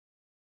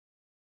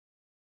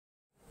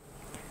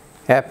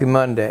Happy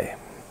Monday.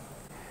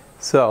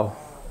 So,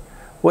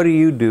 what do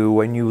you do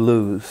when you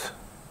lose?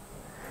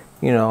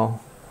 You know,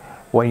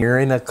 when you're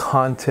in a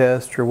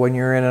contest or when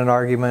you're in an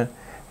argument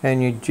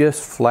and you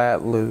just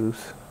flat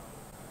lose.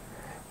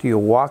 Do you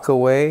walk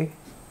away?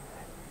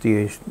 Do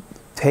you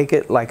take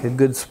it like a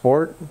good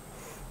sport?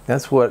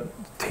 That's what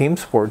team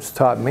sports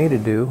taught me to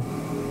do.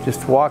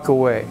 Just walk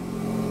away.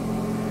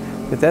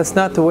 But that's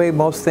not the way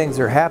most things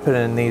are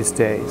happening these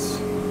days.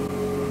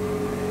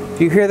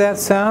 Do you hear that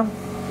sound?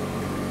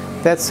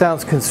 That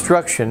sounds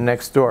construction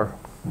next door.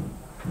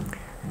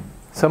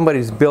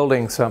 Somebody's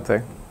building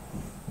something.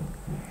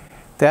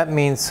 That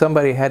means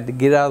somebody had to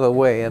get out of the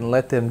way and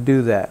let them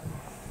do that.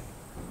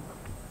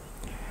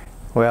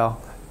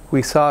 Well,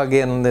 we saw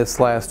again this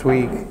last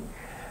week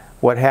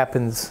what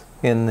happens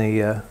in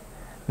the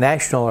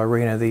national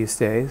arena these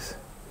days.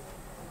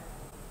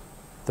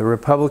 The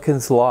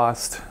Republicans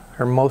lost,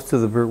 or most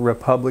of the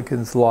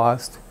Republicans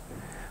lost,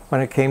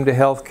 when it came to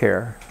health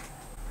care.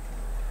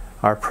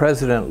 Our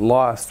president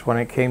lost when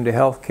it came to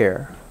health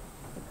care.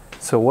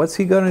 So what's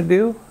he going to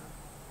do?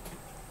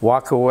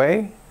 Walk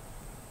away?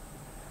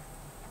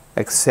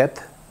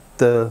 Accept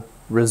the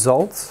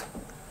results?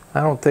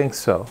 I don't think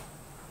so.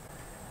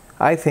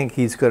 I think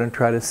he's going to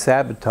try to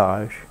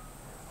sabotage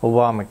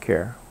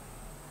Obamacare.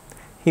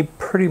 He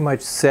pretty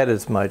much said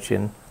as much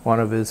in one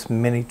of his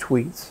many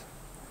tweets.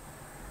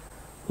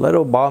 Let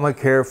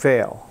Obamacare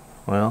fail.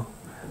 Well,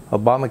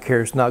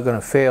 Obamacare is not going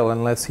to fail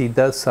unless he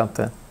does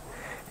something.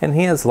 And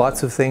he has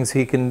lots of things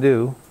he can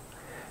do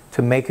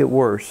to make it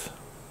worse.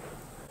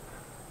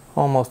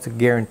 Almost a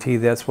guarantee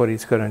that's what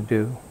he's going to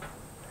do.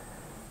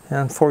 And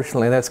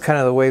unfortunately, that's kind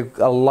of the way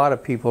a lot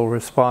of people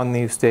respond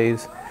these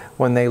days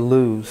when they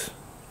lose.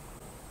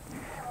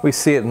 We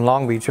see it in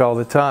Long Beach all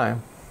the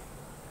time.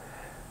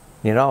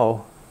 You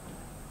know,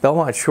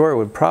 Belmont Shore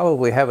would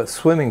probably have a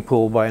swimming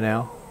pool by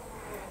now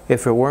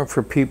if it weren't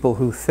for people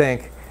who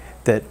think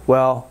that,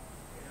 well,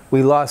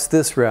 we lost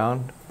this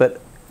round, but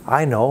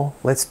I know,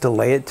 let's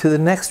delay it to the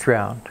next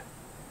round,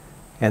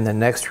 and the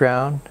next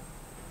round,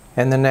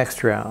 and the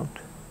next round.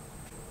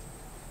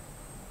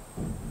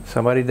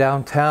 Somebody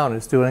downtown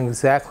is doing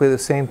exactly the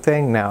same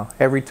thing now.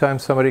 Every time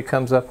somebody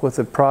comes up with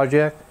a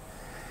project,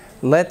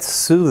 let's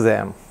sue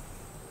them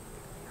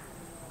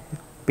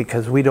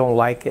because we don't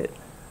like it.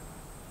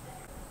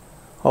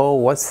 Oh,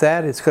 what's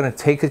that? It's going to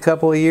take a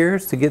couple of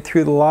years to get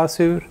through the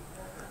lawsuit?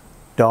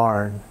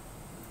 Darn.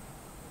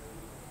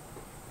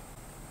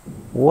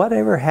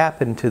 Whatever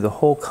happened to the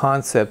whole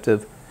concept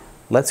of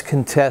let's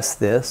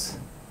contest this,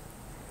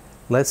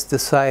 let's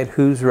decide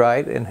who's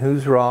right and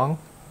who's wrong,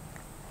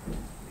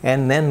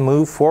 and then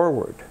move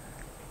forward,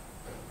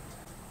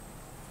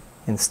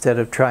 instead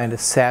of trying to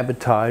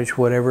sabotage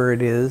whatever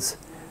it is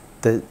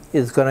that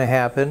is going to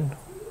happen,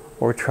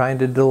 or trying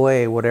to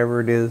delay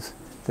whatever it is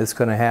that's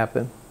going to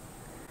happen.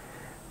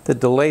 The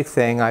delay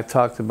thing I've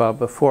talked about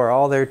before,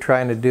 all they're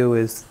trying to do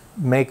is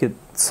make it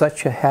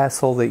such a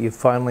hassle that you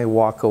finally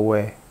walk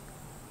away.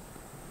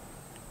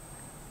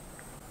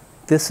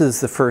 This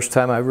is the first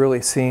time I've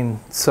really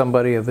seen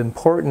somebody of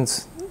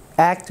importance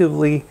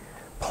actively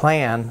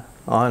plan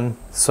on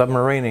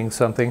submarining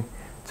something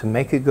to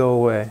make it go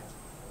away.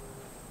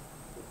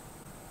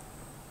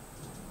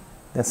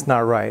 That's not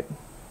right.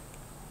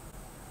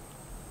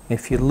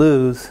 If you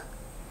lose,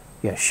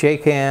 you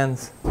shake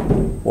hands,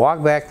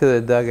 walk back to the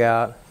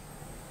dugout,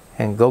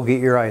 and go get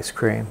your ice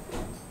cream.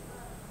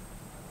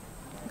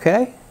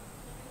 Okay?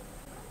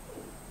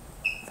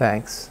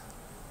 Thanks.